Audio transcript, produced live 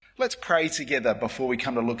Let's pray together before we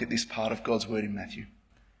come to look at this part of God's word in Matthew.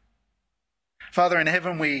 Father in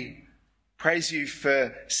heaven, we praise you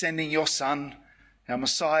for sending your Son, our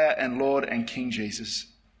Messiah and Lord and King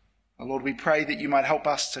Jesus. Our Lord, we pray that you might help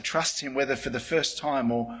us to trust him, whether for the first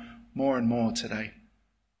time or more and more today.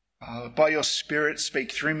 By your Spirit,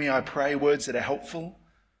 speak through me, I pray, words that are helpful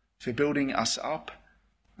for building us up.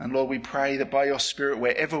 And Lord, we pray that by your Spirit,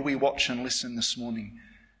 wherever we watch and listen this morning,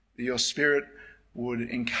 that your Spirit would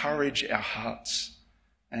encourage our hearts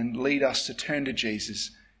and lead us to turn to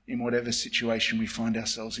Jesus in whatever situation we find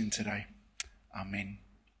ourselves in today. Amen.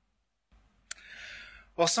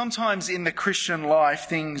 Well, sometimes in the Christian life,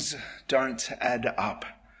 things don't add up.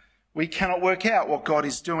 We cannot work out what God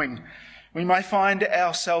is doing. We may find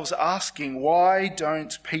ourselves asking, why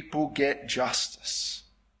don't people get justice?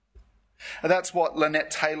 That's what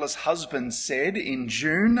Lynette Taylor's husband said in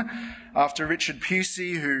June after Richard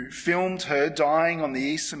Pusey, who filmed her dying on the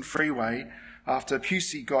Eastern Freeway after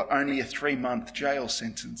Pusey got only a 3-month jail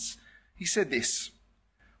sentence. He said this: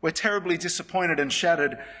 "We're terribly disappointed and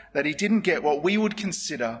shattered that he didn't get what we would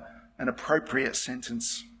consider an appropriate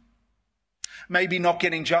sentence. Maybe not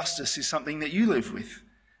getting justice is something that you live with,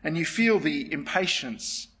 and you feel the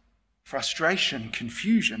impatience, frustration,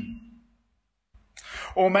 confusion.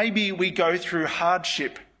 Or maybe we go through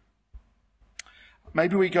hardship.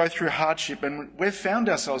 And we've found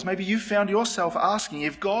ourselves, maybe you found yourself asking,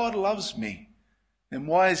 if God loves me, then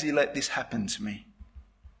why has he let this happen to me?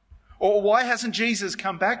 Or why hasn't Jesus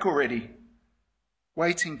come back already?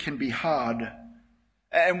 Waiting can be hard,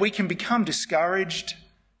 and we can become discouraged,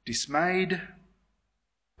 dismayed.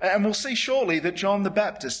 And we'll see shortly that John the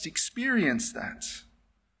Baptist experienced that.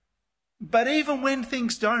 But even when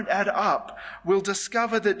things don't add up, we'll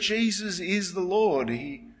discover that Jesus is the Lord.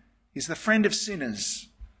 He is the friend of sinners,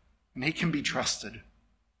 and he can be trusted.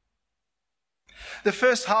 The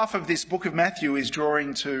first half of this book of Matthew is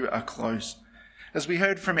drawing to a close. As we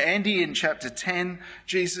heard from Andy in chapter 10,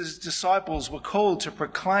 Jesus' disciples were called to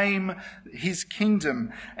proclaim his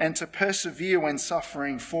kingdom and to persevere when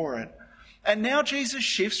suffering for it. And now Jesus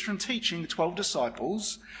shifts from teaching the 12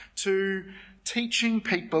 disciples to teaching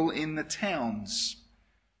people in the towns.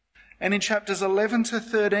 And in chapters 11 to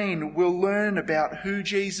 13, we'll learn about who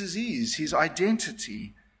Jesus is, his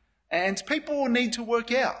identity. And people will need to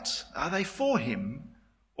work out, are they for him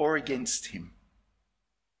or against him?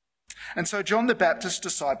 And so John the Baptist's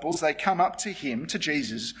disciples, they come up to him, to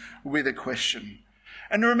Jesus, with a question.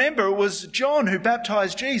 And remember, it was John who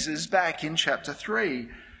baptized Jesus back in chapter 3.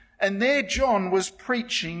 And there John was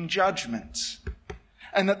preaching judgment,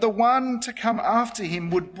 and that the one to come after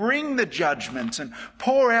him would bring the judgment and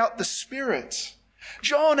pour out the Spirit.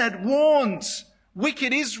 John had warned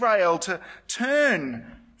wicked Israel to turn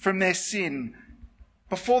from their sin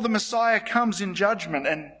before the Messiah comes in judgment,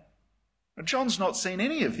 and John's not seen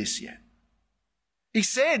any of this yet. He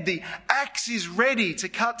said the axe is ready to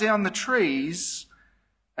cut down the trees,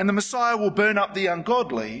 and the Messiah will burn up the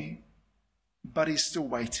ungodly, but he's still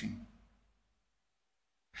waiting.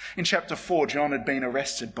 In chapter 4, John had been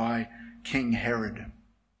arrested by King Herod.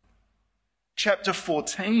 Chapter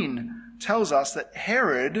 14 tells us that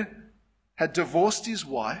Herod had divorced his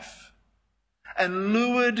wife and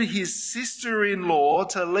lured his sister-in-law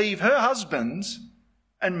to leave her husband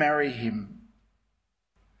and marry him.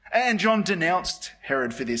 And John denounced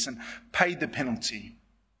Herod for this and paid the penalty,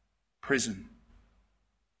 prison.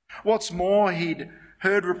 What's more, he'd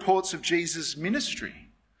heard reports of Jesus' ministry.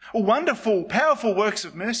 Wonderful, powerful works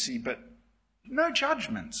of mercy, but no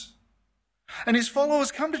judgment. And his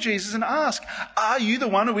followers come to Jesus and ask, are you the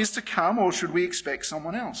one who is to come, or should we expect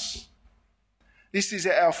someone else? This is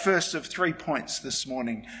our first of 3 points this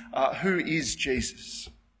morning. Who is Jesus?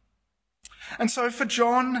 And so for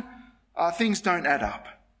John, things don't add up.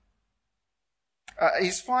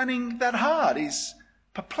 He's finding that hard. He's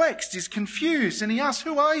perplexed, he's confused, and he asks,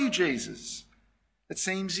 who are you, Jesus? It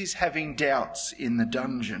seems he's having doubts in the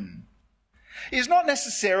dungeon. He's not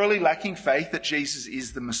necessarily lacking faith that Jesus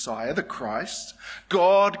is the Messiah, the Christ,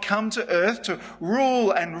 God come to earth to rule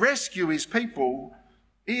and rescue his people.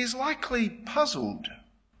 He is likely puzzled,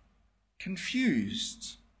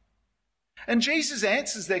 confused. And Jesus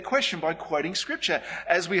answers their question by quoting scripture,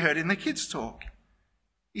 as we heard in the kids' talk.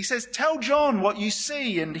 He says, tell John what you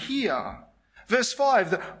see and hear. Verse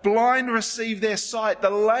 5, the blind receive their sight, the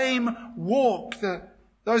lame walk,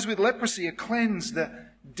 those with leprosy are cleansed, the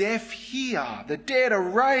deaf hear, the dead are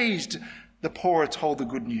raised, the poor are told the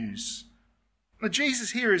good news. Now,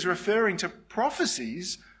 Jesus here is referring to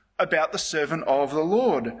prophecies about the servant of the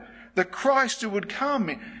Lord, the Christ who would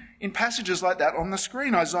come in passages like that on the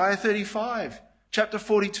screen, Isaiah 35, chapter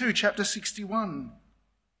 42, chapter 61.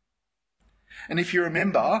 And if you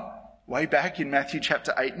remember, way back in Matthew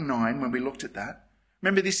chapter 8 and 9, when we looked at that,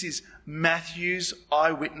 remember this is Matthew's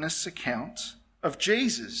eyewitness account of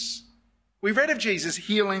Jesus. We read of Jesus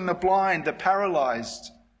healing the blind, the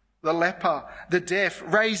paralyzed, the leper, the deaf,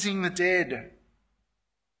 raising the dead.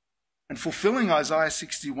 And fulfilling Isaiah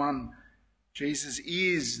 61, Jesus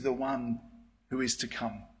is the one who is to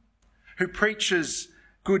come, who preaches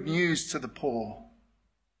good news to the poor.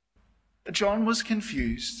 John was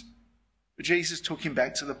confused, but Jesus took him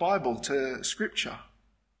back to the Bible, to Scripture.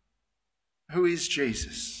 Who is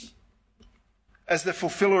Jesus? As the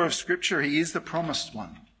fulfiller of Scripture, he is the promised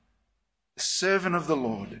one, the servant of the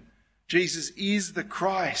Lord. Jesus is the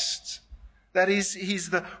Christ. That is, he's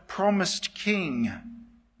the promised King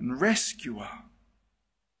and rescuer.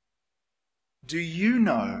 Do you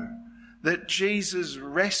know that Jesus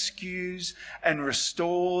rescues and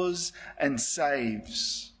restores and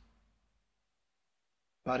saves?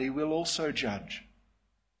 But he will also judge.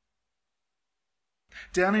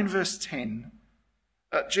 Down in verse 10,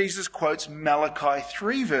 Jesus quotes Malachi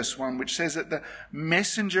 3 verse 1, which says that the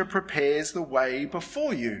messenger prepares the way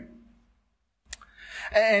before you.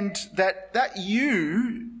 And that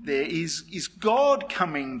you there is God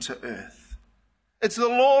coming to earth. It's the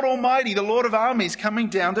Lord Almighty, the Lord of armies, coming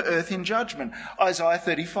down to earth in judgment. Isaiah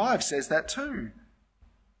 35 says that too.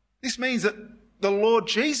 This means that the Lord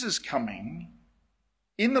Jesus coming,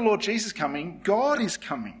 in the Lord Jesus coming, God is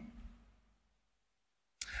coming.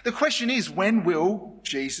 The question is, when will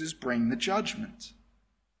Jesus bring the judgment?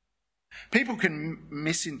 People can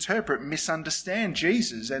misinterpret, misunderstand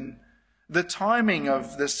Jesus and the timing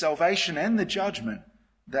of the salvation and the judgment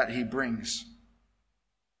that he brings.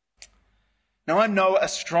 Now, I'm no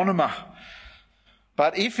astronomer,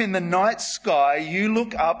 but if in the night sky you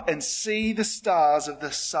look up and see the stars of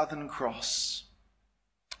the Southern Cross,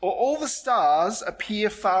 or all the stars appear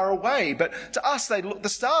far away, but to us the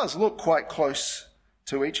stars look quite close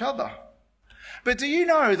to each other. But do you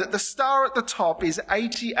know that the star at the top is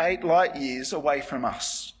 88 light years away from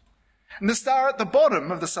us? And the star at the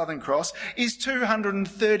bottom of the Southern Cross is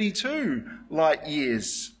 232 light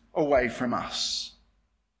years away from us.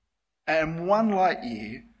 And 1 light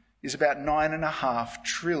year is about 9.5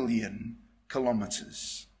 trillion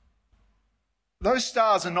kilometres. Those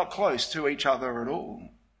stars are not close to each other at all.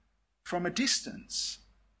 From a distance,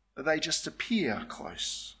 they just appear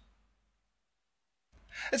close.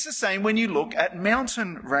 It's the same when you look at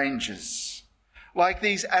mountain ranges, like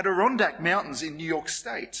these Adirondack Mountains in New York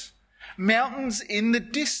State. Mountains in the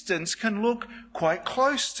distance can look quite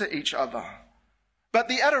close to each other. But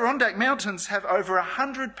the Adirondack Mountains have over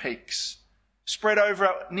 100 peaks, spread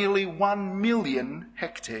over nearly 1 million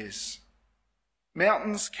hectares.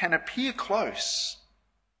 Mountains can appear close,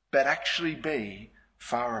 but actually be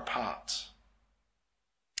far apart.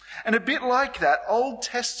 And a bit like that, Old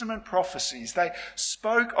Testament prophecies, they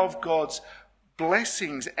spoke of God's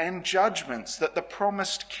blessings and judgments that the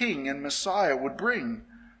promised King and Messiah would bring.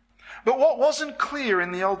 But what wasn't clear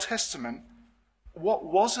in the Old Testament, what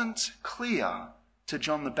wasn't clear to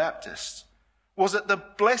John the Baptist, was that the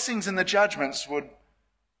blessings and the judgments would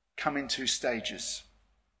come in 2 stages.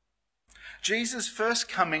 Jesus' first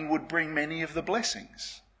coming would bring many of the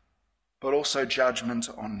blessings, but also judgment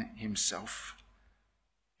on himself.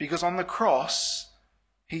 Because on the cross,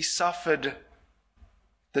 he suffered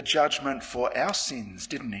the judgment for our sins,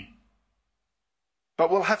 didn't he? But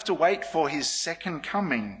we'll have to wait for his second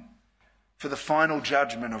coming for the final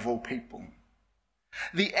judgment of all people.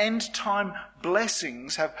 The end time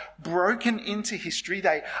blessings have broken into history.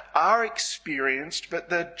 They are experienced, but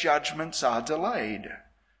the judgments are delayed.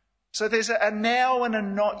 So there's a now and a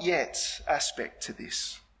not yet aspect to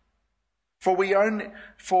this. A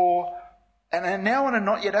now and a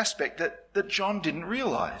not yet aspect that John didn't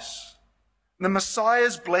realise. The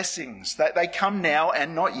Messiah's blessings, that they come now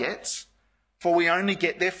and not yet, for we only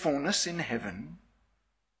get their fullness in heaven.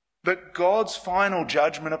 But God's final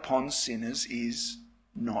judgment upon sinners is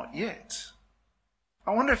not yet.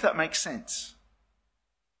 I wonder if that makes sense.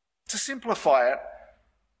 To simplify it,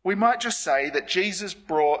 we might just say that Jesus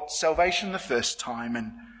brought salvation the first time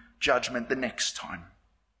and judgment the next time.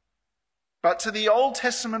 But to the Old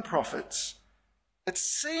Testament prophets, it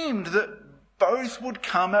seemed that both would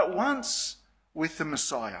come at once with the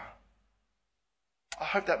Messiah. I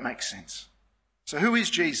hope that makes sense. So who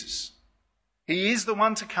is Jesus? He is the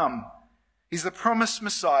one to come. He's the promised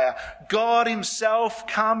Messiah. God himself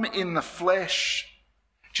come in the flesh.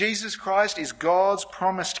 Jesus Christ is God's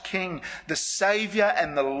promised King, the Saviour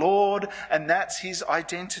and the Lord, and that's his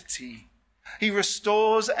identity. He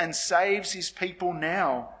restores and saves his people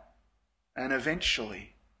now, and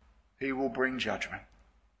eventually he will bring judgment.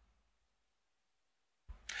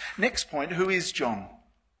 Next point, who is John?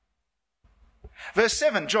 Verse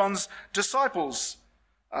 7, John's disciples,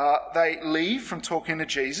 they leave from talking to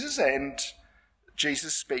Jesus, and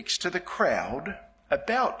Jesus speaks to the crowd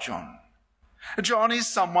about John. John is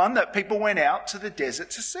someone that people went out to the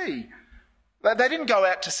desert to see. They didn't go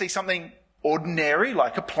out to see something ordinary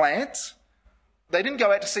like a plant. They didn't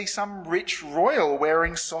go out to see some rich royal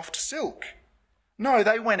wearing soft silk. No,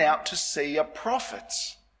 they went out to see a prophet.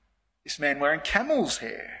 This man wearing camel's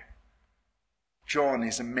hair. John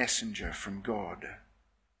is a messenger from God.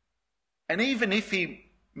 And even if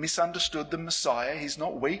he misunderstood the Messiah, he's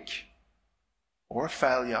not weak or a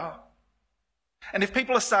failure. And if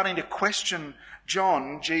people are starting to question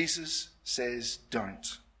John, Jesus says,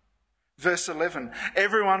 don't. Verse 11,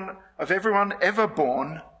 everyone ever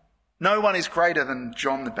born, no one is greater than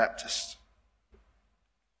John the Baptist.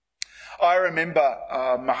 I remember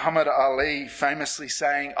Muhammad Ali famously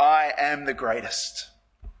saying, I am the greatest.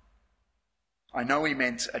 I know he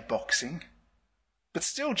meant at boxing, but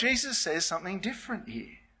still Jesus says something different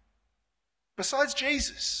here. Besides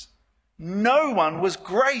Jesus, no one was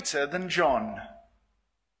greater than John.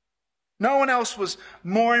 No one else was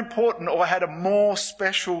more important or had a more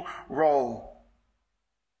special role.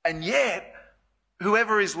 And yet,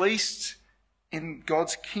 whoever is least in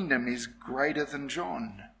God's kingdom is greater than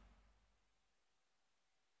John.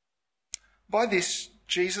 By this,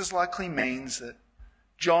 Jesus likely means that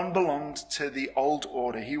John belonged to the old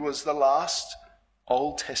order. He was the last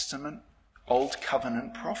Old Testament, Old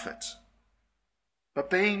Covenant prophet.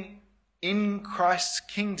 But being in Christ's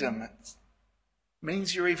kingdom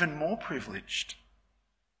means you're even more privileged.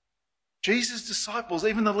 Jesus' disciples,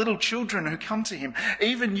 even the little children who come to him,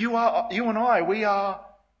 even you and I, we are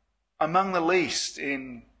among the least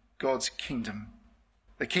in God's kingdom,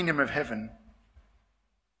 the kingdom of heaven.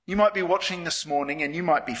 You might be watching this morning and you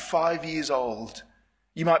might be 5 years old.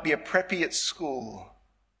 You might be a preppy at school.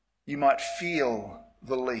 You might feel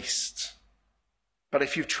the least. But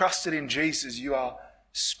if you've trusted in Jesus, you are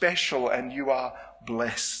special and you are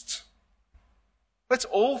blessed. Let's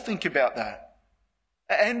all think about that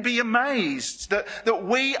and be amazed that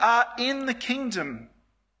we are in the kingdom,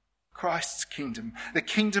 Christ's kingdom, the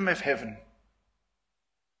kingdom of heaven.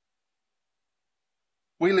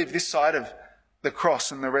 We live this side of the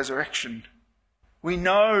cross and the resurrection. We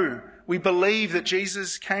know, we believe that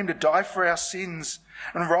Jesus came to die for our sins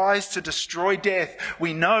and rise to destroy death.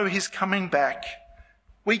 We know he's coming back.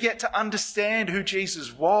 We get to understand who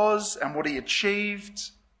Jesus was and what he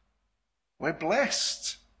achieved. We're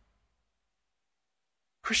blessed.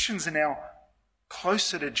 Christians are now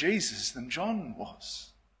closer to Jesus than John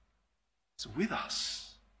was. He's with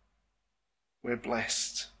us. We're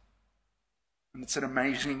blessed. And it's an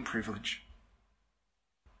amazing privilege.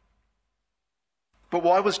 But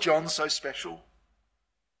why was John so special?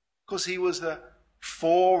 Because he was the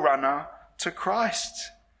forerunner to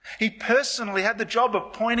Christ. He personally had the job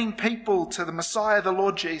of pointing people to the Messiah, the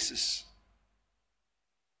Lord Jesus.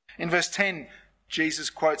 In verse 10, Jesus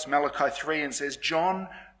quotes Malachi 3 and says, John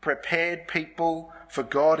prepared people for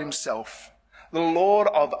God himself, the Lord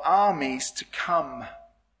of armies to come.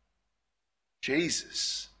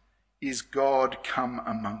 Jesus is God come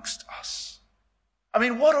amongst us. I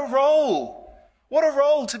mean, what a role! What a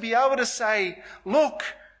role to be able to say, look,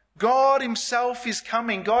 God himself is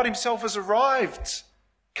coming. God himself has arrived.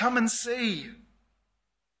 Come and see.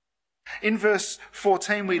 In verse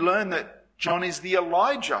 14, we learn that John is the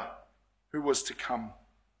Elijah who was to come.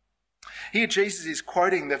 Here Jesus is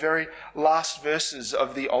quoting the very last verses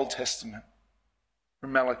of the Old Testament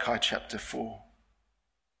from Malachi chapter 4.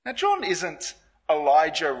 Now, John isn't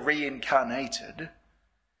Elijah reincarnated.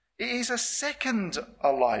 He's a second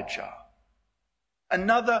Elijah.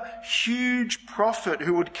 Another huge prophet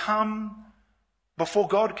who would come before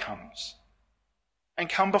God comes and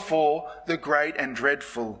come before the great and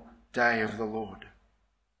dreadful day of the Lord.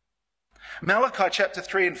 Malachi chapter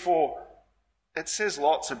 3 and 4, it says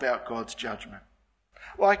lots about God's judgment.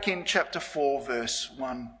 Like in chapter 4 verse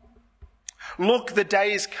 1. Look, the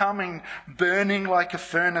day is coming, burning like a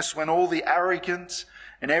furnace, when all the arrogant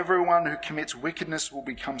and everyone who commits wickedness will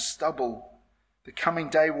become stubble. The coming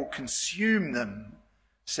day will consume them,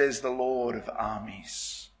 says the Lord of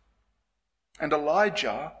armies. And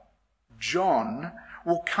Elijah, John,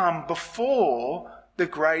 will come before the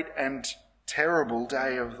great and terrible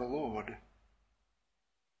day of the Lord.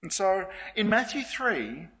 And so in Matthew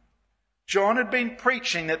 3, John had been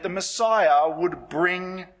preaching that the Messiah would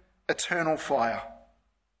bring eternal fire.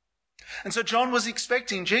 And so John was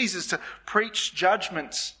expecting Jesus to preach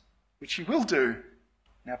judgment, which he will do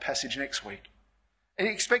in our passage next week. And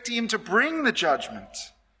expecting him to bring the judgment.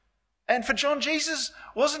 And for John, Jesus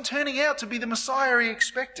wasn't turning out to be the Messiah he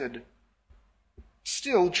expected.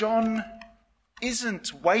 Still, John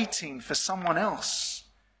isn't waiting for someone else.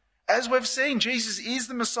 As we've seen, Jesus is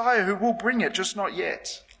the Messiah who will bring it, just not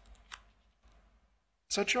yet.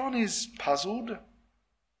 So John is puzzled.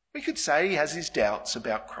 We could say he has his doubts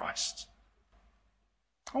about Christ.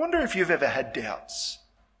 I wonder if you've ever had doubts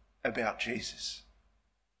about Jesus.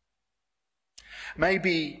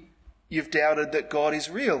 Maybe you've doubted that God is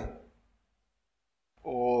real,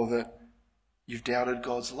 or that you've doubted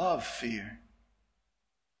God's love for you.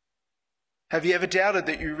 Have you ever doubted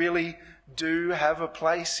that you really do have a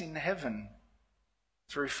place in heaven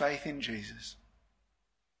through faith in Jesus?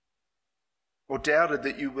 Or doubted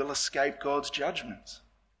that you will escape God's judgment?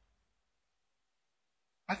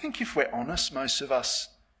 I think if we're honest, most of us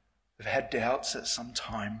have had doubts at some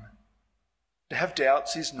time. To have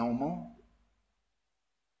doubts is normal.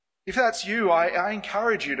 If that's you, I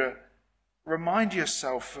encourage you to remind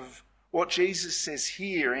yourself of what Jesus says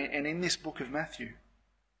here and in this book of Matthew.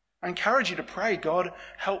 I encourage you to pray, God,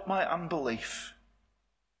 help my unbelief.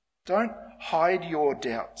 Don't hide your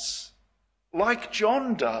doubts. Like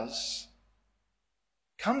John does,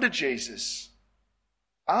 come to Jesus.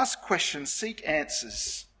 Ask questions, seek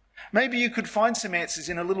answers. Maybe you could find some answers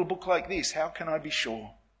in a little book like this, How Can I Be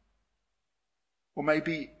Sure? Or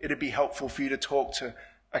maybe it'd be helpful for you to talk to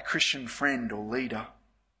a Christian friend or leader.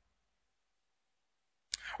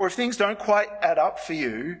 Or if things don't quite add up for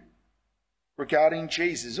you regarding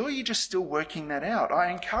Jesus, or you're just still working that out, I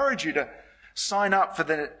encourage you to sign up for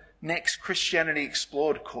the next Christianity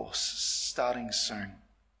Explored course starting soon.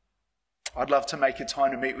 I'd love to make a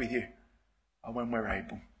time to meet with you when we're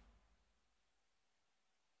able.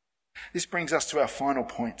 This brings us to our final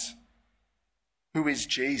point. Who is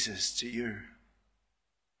Jesus to you?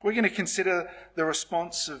 We're going to consider the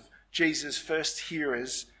response of Jesus' first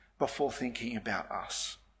hearers before thinking about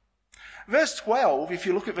us. Verse 12, if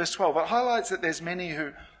you look at verse 12, it highlights that there's many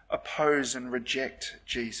who oppose and reject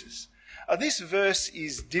Jesus. This verse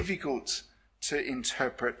is difficult to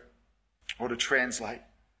interpret or to translate.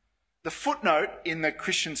 The footnote in the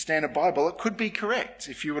Christian Standard Bible, it could be correct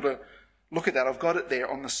if you were to look at that. I've got it there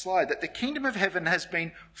on the slide, that the kingdom of heaven has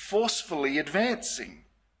been forcefully advancing.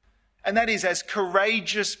 And that is as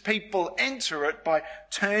courageous people enter it by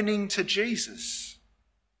turning to Jesus.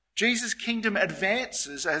 Jesus' kingdom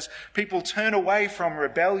advances as people turn away from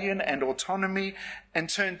rebellion and autonomy and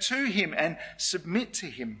turn to him and submit to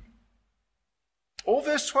him. All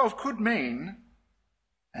verse 12 could mean,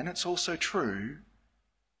 and it's also true,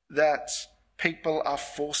 that people are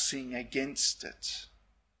forcing against it.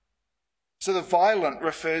 So the violent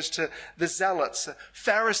refers to the zealots, the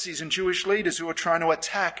Pharisees and Jewish leaders who are trying to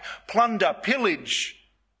attack, plunder, pillage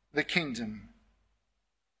the kingdom.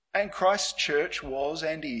 And Christ's church was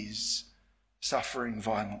and is suffering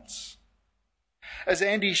violence. As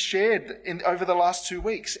Andy shared over the last 2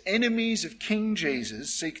 weeks, enemies of King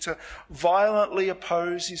Jesus seek to violently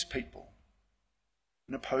oppose his people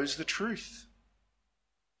and oppose the truth.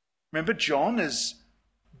 Remember, John has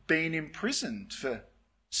been imprisoned for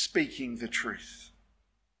speaking the truth.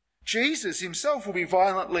 Jesus himself will be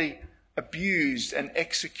violently abused and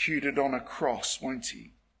executed on a cross, won't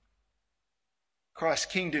he? Christ's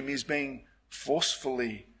kingdom is being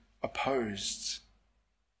forcefully opposed.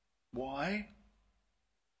 Why?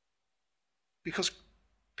 Because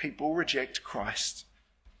people reject Christ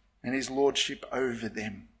and his lordship over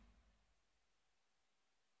them.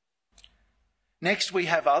 Next, we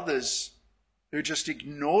have others who just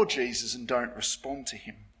ignore Jesus and don't respond to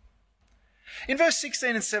him. In verse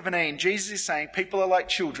 16 and 17, Jesus is saying people are like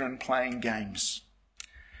children playing games.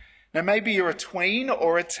 Now, maybe you're a tween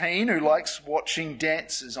or a teen who likes watching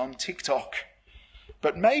dances on TikTok,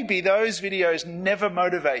 but maybe those videos never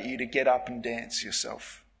motivate you to get up and dance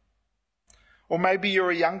yourself. Or maybe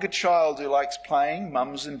you're a younger child who likes playing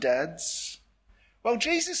mums and dads. Well,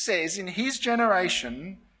 Jesus says in his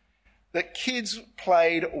generation that kids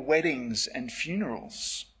played weddings and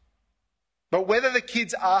funerals. But whether the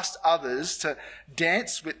kids asked others to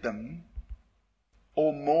dance with them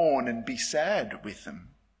or mourn and be sad with them,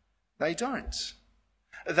 they don't.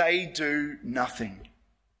 They do nothing.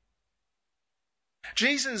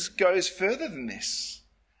 Jesus goes further than this,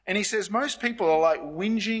 and he says most people are like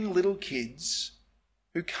whinging little kids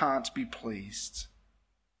who can't be pleased.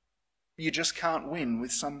 You just can't win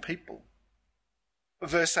with some people.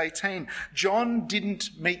 Verse 18, John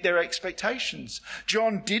didn't meet their expectations.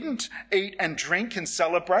 John didn't eat and drink and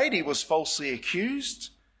celebrate. He was falsely accused.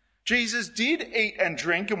 Jesus did eat and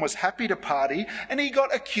drink and was happy to party, and he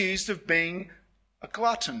got accused of being a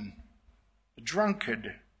glutton, a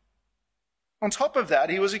drunkard. On top of that,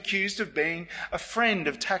 he was accused of being a friend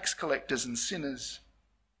of tax collectors and sinners.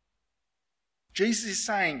 Jesus is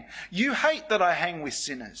saying, you hate that I hang with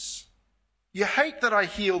sinners. You hate that I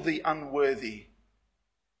heal the unworthy.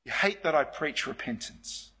 You hate that I preach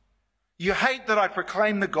repentance. You hate that I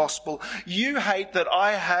proclaim the gospel. You hate that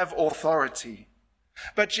I have authority.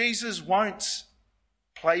 But Jesus won't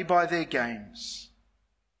play by their games,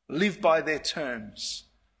 live by their terms,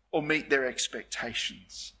 or meet their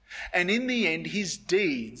expectations. And in the end, his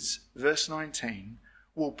deeds, verse 19,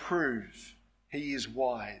 will prove he is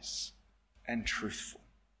wise and truthful.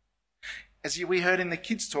 As we heard in the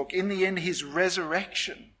kids' talk, in the end, his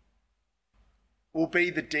resurrection will be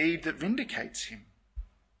the deed that vindicates him.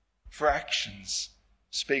 For actions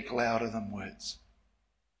speak louder than words.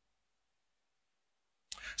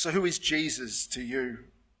 So who is Jesus to you?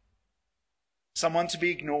 Someone to be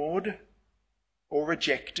ignored or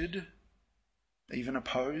rejected, even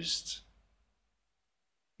opposed?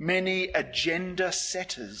 Many agenda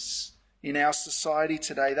setters in our society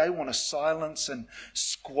today, they want to silence and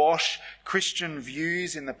squash Christian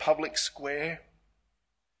views in the public square,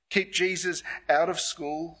 keep Jesus out of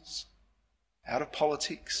schools, out of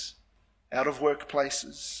politics, out of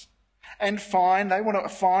workplaces, and they want to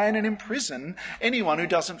fine and imprison anyone who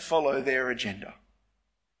doesn't follow their agenda.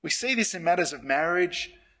 We see this in matters of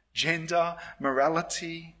marriage, gender,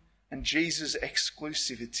 morality, and Jesus'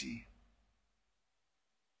 exclusivity.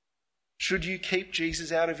 Should you keep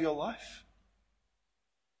Jesus out of your life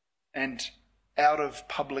and out of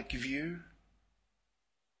public view?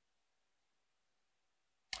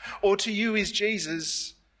 Or to you is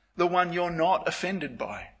Jesus the one you're not offended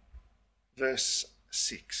by? Verse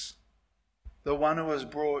 6. The one who has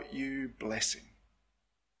brought you blessing.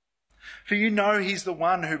 For you know he's the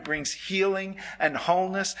one who brings healing and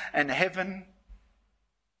wholeness and heaven,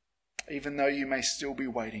 even though you may still be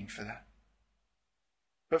waiting for that.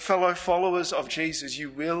 But fellow followers of Jesus, you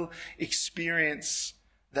will experience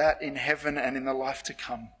that in heaven and in the life to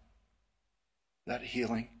come, that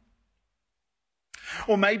healing.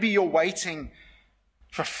 Or maybe you're waiting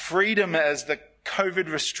for freedom as the COVID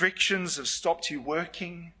restrictions have stopped you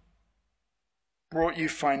working, brought you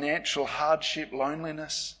financial hardship,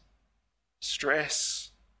 loneliness,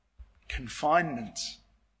 stress, confinement,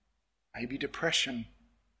 maybe depression.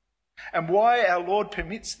 And why our Lord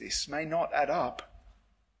permits this may not add up.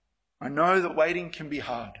 I know that waiting can be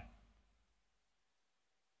hard.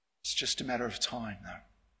 It's just a matter of time, though.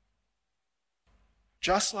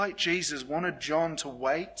 Just like Jesus wanted John to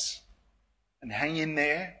wait and hang in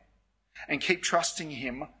there and keep trusting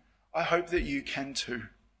him, I hope that you can too.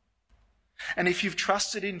 And if you've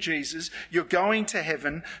trusted in Jesus, you're going to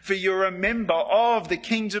heaven, for you're a member of the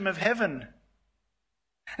kingdom of heaven.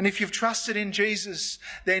 And if you've trusted in Jesus,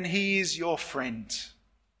 then he is your friend.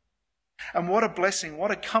 And what a blessing,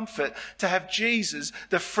 what a comfort to have Jesus,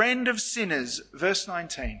 the friend of sinners, verse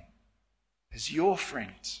 19, as your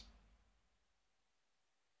friend.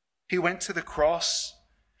 He went to the cross.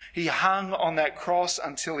 He hung on that cross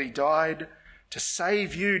until he died to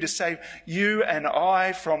save you and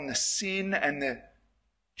I from the sin and the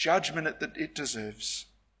judgment that it deserves.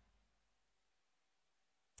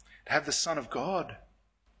 To have the Son of God,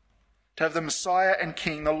 to have the Messiah and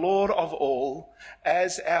King, the Lord of all,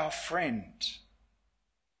 as our friend.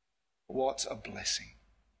 What a blessing.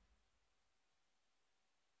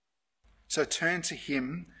 So turn to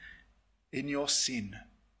him in your sin.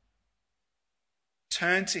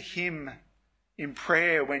 Turn to him in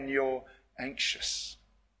prayer when you're anxious.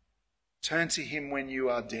 Turn to him when you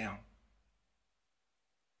are down.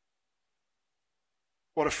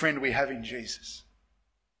 What a friend we have in Jesus.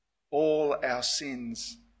 All our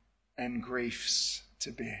sins and griefs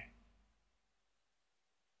to bear.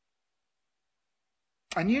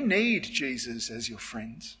 And you need Jesus as your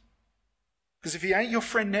friend. Because if he ain't your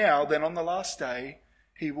friend now, then on the last day,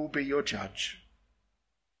 he will be your judge.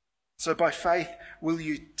 So by faith, will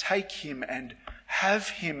you take him and have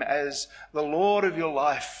him as the Lord of your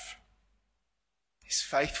life? He's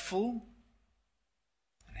faithful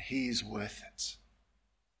and he is worth it.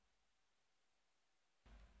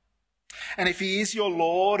 And if he is your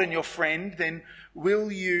Lord and your friend, then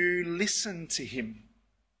will you listen to him?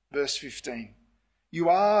 Verse 15. You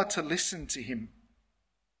are to listen to him.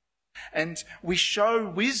 And we show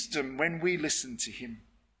wisdom when we listen to him.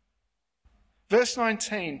 Verse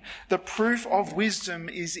 19, the proof of wisdom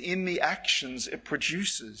is in the actions it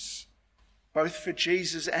produces, both for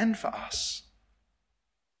Jesus and for us.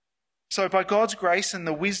 So by God's grace and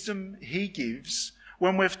the wisdom he gives,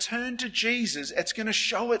 when we've turned to Jesus, it's going to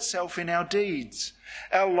show itself in our deeds.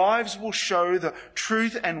 Our lives will show the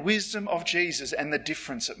truth and wisdom of Jesus and the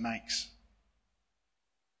difference it makes.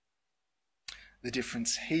 the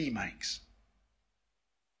difference he makes.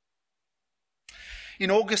 In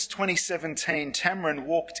August 2017, Tamron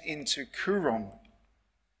walked into Koorong,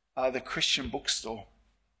 the Christian bookstore.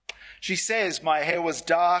 She says, "My hair was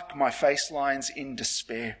dark, my face lines in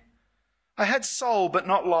despair. I had soul but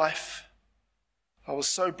not life. I was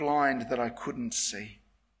so blind that I couldn't see."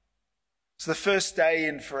 It's the first day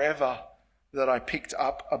in forever that I picked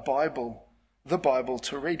up a Bible, the Bible,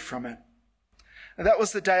 to read from it. And that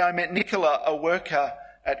was the day I met Nicola, a worker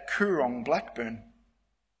at Koorong, Blackburn.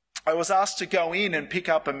 I was asked to go in and pick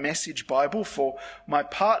up a message Bible for my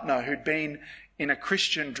partner who'd been in a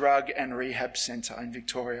Christian drug and rehab centre in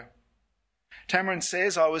Victoria. Tamron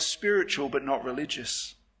says, "I was spiritual but not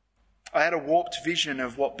religious. I had a warped vision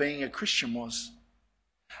of what being a Christian was.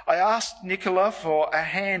 I asked Nicola for a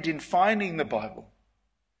hand in finding the Bible,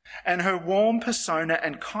 and her warm persona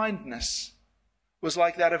and kindness was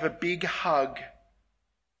like that of a big hug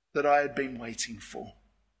that I had been waiting for.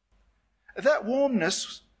 That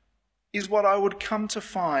warmness is what I would come to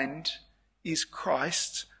find is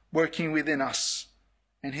Christ working within us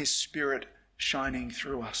and his Spirit shining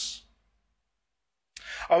through us.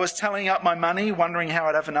 I was tallying up my money, wondering how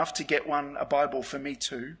I'd have enough to get a Bible for me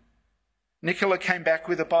too. Nicola came back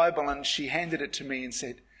with a Bible and she handed it to me and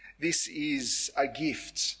said, "This is a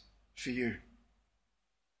gift for you."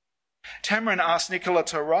 Tamron asked Nicola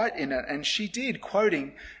to write in it, and she did,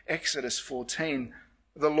 quoting Exodus 14,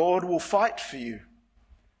 "The Lord will fight for you.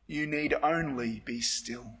 You need only be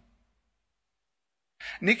still."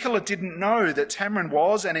 Nicola didn't know that Tamron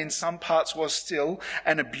was, and in some parts was still,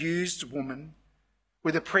 an abused woman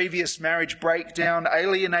with a previous marriage breakdown,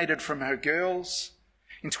 alienated from her girls.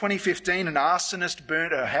 In 2015, an arsonist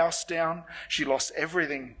burnt her house down. She lost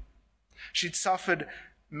everything. She'd suffered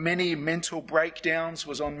many mental breakdowns,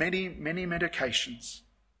 was on many medications.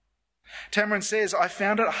 Tamron says, "I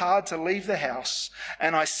found it hard to leave the house,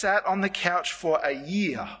 and I sat on the couch for a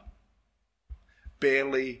year,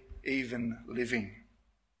 barely even living.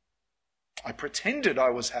 I pretended I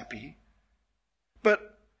was happy,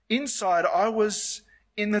 but inside I was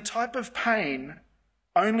in the type of pain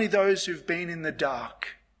only those who've been in the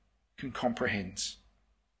dark can comprehend.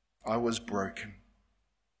 I was broken."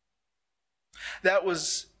 That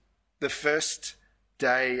was the first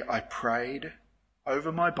day I prayed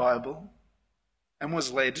over my Bible and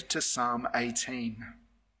was led to Psalm 18.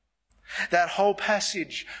 That whole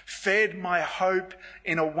passage fed my hope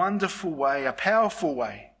in a wonderful way, a powerful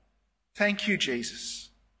way. Thank you, Jesus.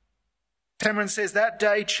 Tamron says, "That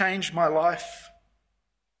day changed my life.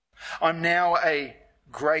 I'm now a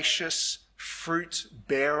gracious fruit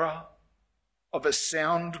bearer of a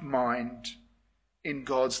sound mind in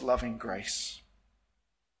God's loving grace.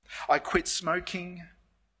 I quit smoking.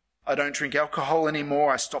 I don't drink alcohol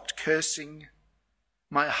anymore. I stopped cursing.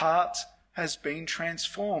 My heart has been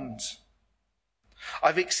transformed.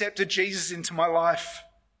 I've accepted Jesus into my life.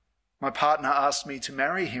 My partner asked me to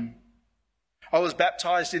marry him. I was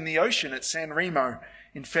baptized in the ocean at San Remo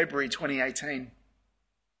in February 2018.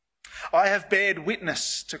 I have bared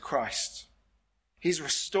witness to Christ. He's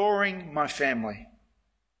restoring my family.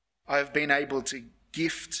 I have been able to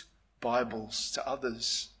gift Bibles to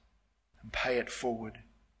others and pay it forward.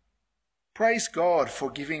 Praise God for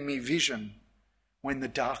giving me vision when the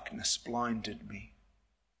darkness blinded me."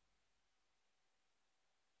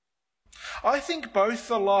 I think both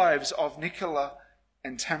the lives of Nicola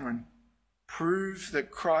and Tamron prove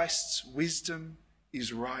that Christ's wisdom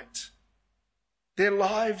is right. Their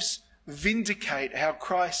lives vindicate how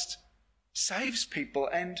Christ saves people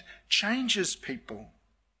and changes people.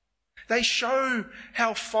 They show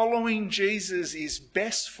how following Jesus is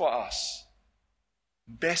best for us,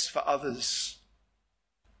 best for others.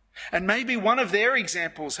 And maybe one of their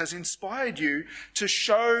examples has inspired you to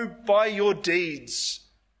show by your deeds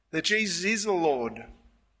that Jesus is the Lord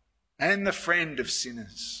and the friend of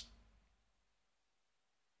sinners.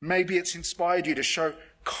 Maybe it's inspired you to show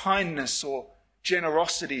kindness or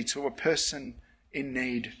generosity to a person in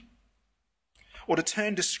need, or to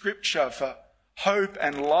turn to Scripture for hope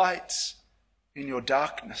and light in your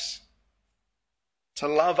darkness, to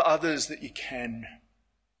love others that you can,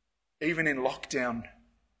 even in lockdown.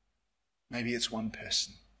 Maybe it's one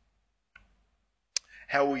person.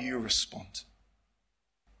 How will you respond?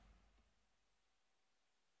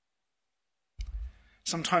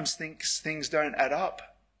 Sometimes things don't add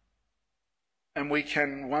up, and we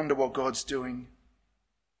can wonder what God's doing.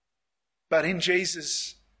 But in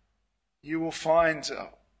Jesus, you will find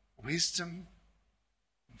wisdom,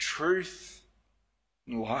 truth,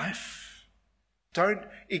 and life. Don't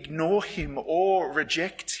ignore him or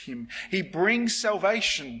reject him. He brings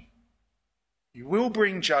salvation. He will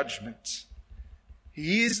bring judgment.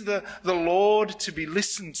 He is the Lord to be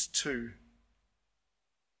listened to.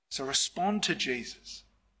 So respond to Jesus.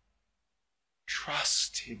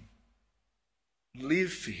 Trust him.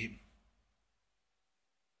 Live for him.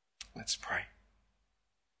 Let's pray.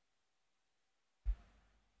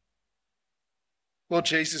 Lord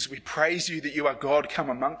Jesus, we praise you that you are God come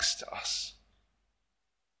amongst us.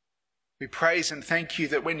 We praise and thank you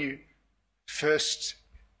that when you first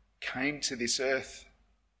came to this earth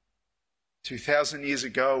 2,000 years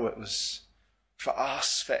ago, it was for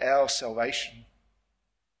us, for our salvation.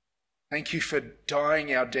 Thank you for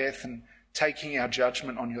dying our death and taking our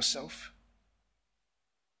judgment on yourself.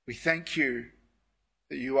 We thank you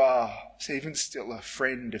that you are even still a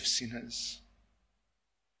friend of sinners.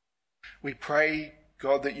 We pray,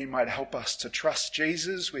 God, that you might help us to trust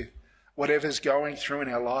Jesus with whatever's going through in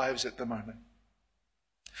our lives at the moment.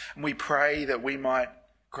 And we pray that we might,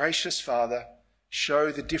 gracious Father,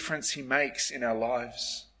 show the difference he makes in our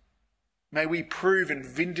lives. May we prove and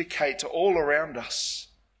vindicate to all around us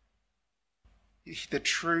the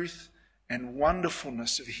truth and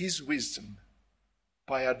wonderfulness of his wisdom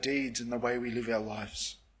by our deeds and the way we live our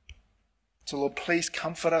lives. So Lord, please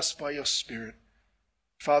comfort us by your Spirit.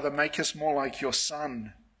 Father, make us more like your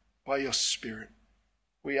Son by your Spirit.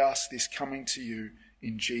 We ask this coming to you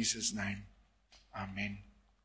in Jesus' name. Amen.